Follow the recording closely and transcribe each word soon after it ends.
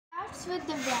Drawings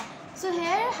with Divya. So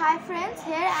here, hi friends,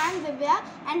 here I am Divya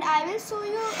and I will show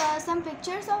you some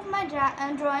pictures of my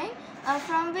drawing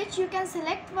from which you can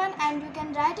select one and you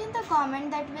can write in the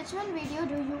comment that which one video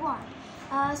do you want.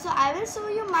 So I will show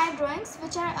you my drawings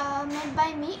which are made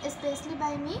by me, especially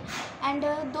by me, and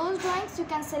those drawings you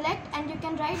can select and you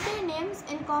can write their names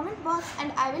in comment box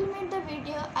and I will make a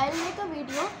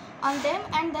video on them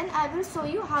and then I will show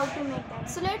you how to make that.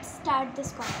 So let's start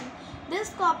this copy.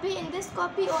 In this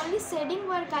copy only shading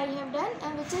work I have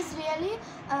done which is really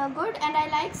good and I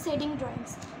like shading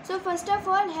drawings. So first of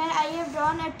all, here I have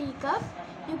drawn a teacup.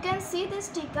 You can see this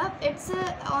teacup, it's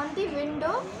on the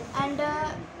window and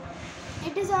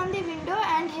it is on the window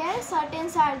and here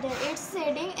curtains are there. It's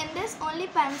shading. In this only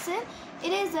pencil,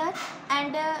 eraser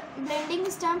and blending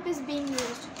stamp is being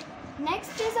used.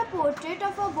 Next is a portrait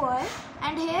of a boy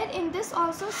and here in this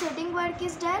also shading work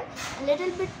is done. A little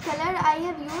bit color I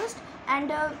have used and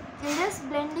in this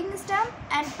blending stamp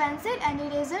and pencil and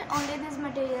eraser only these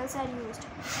materials are used.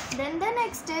 Then the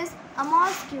next is a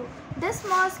mosque. This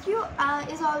mosque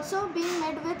is also being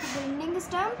made with blending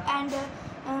stamp and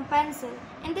pencil.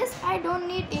 In this I don't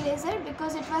need eraser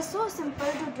because it was so simple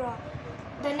to draw.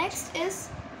 The next is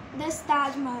this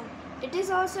Taj Mahal. It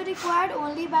is also required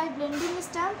only by blending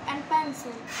stamp and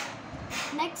pencil.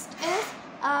 Next is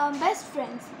best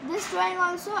friends. This drawing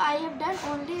also I have done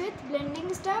only with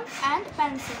blending stamp and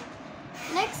pencil.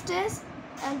 Next is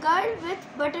a girl with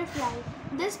butterfly.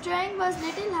 This drawing was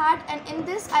little hard and in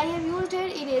this I have used here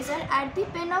eraser at the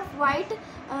pen of white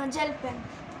gel pen.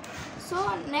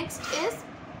 So next is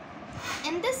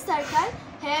in this circle,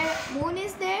 here moon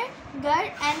is there,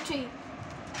 girl and tree.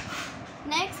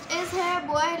 Next is here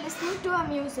boy listening to a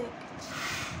music.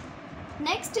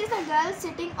 Next is a girl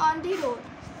sitting on the road.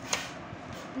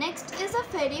 Next is a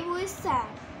fairy who is sad.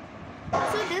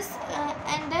 So this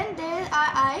and then there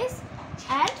are eyes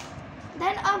and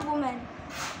then a woman.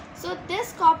 So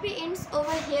this copy ends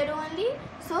over here only.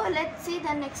 So let's see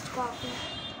the next copy.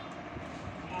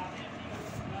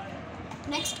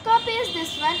 Next copy is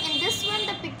this one. In this one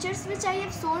the pictures which I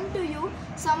have shown to you,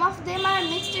 some of them are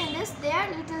mixed in this, they are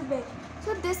little big.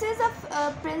 So this is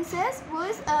a princess who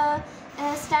is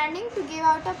standing to give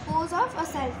out a pose of a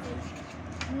selfie.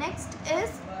 Next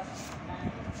is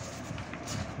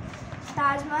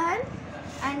Taj Mahal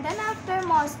and then after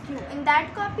mosque. In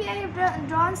that copy I have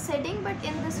drawn shading but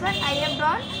in this one I have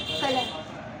drawn color.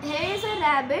 Here is a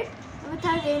rabbit with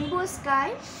a rainbow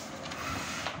sky.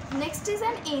 Next is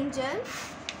an angel.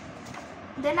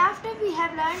 Then after we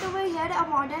have learned over here a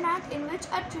modern art in which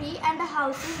a tree and a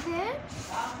house is there.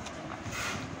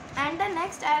 And the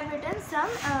next I have written some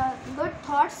good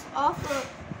thoughts of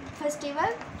festival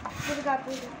Durga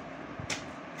Puja.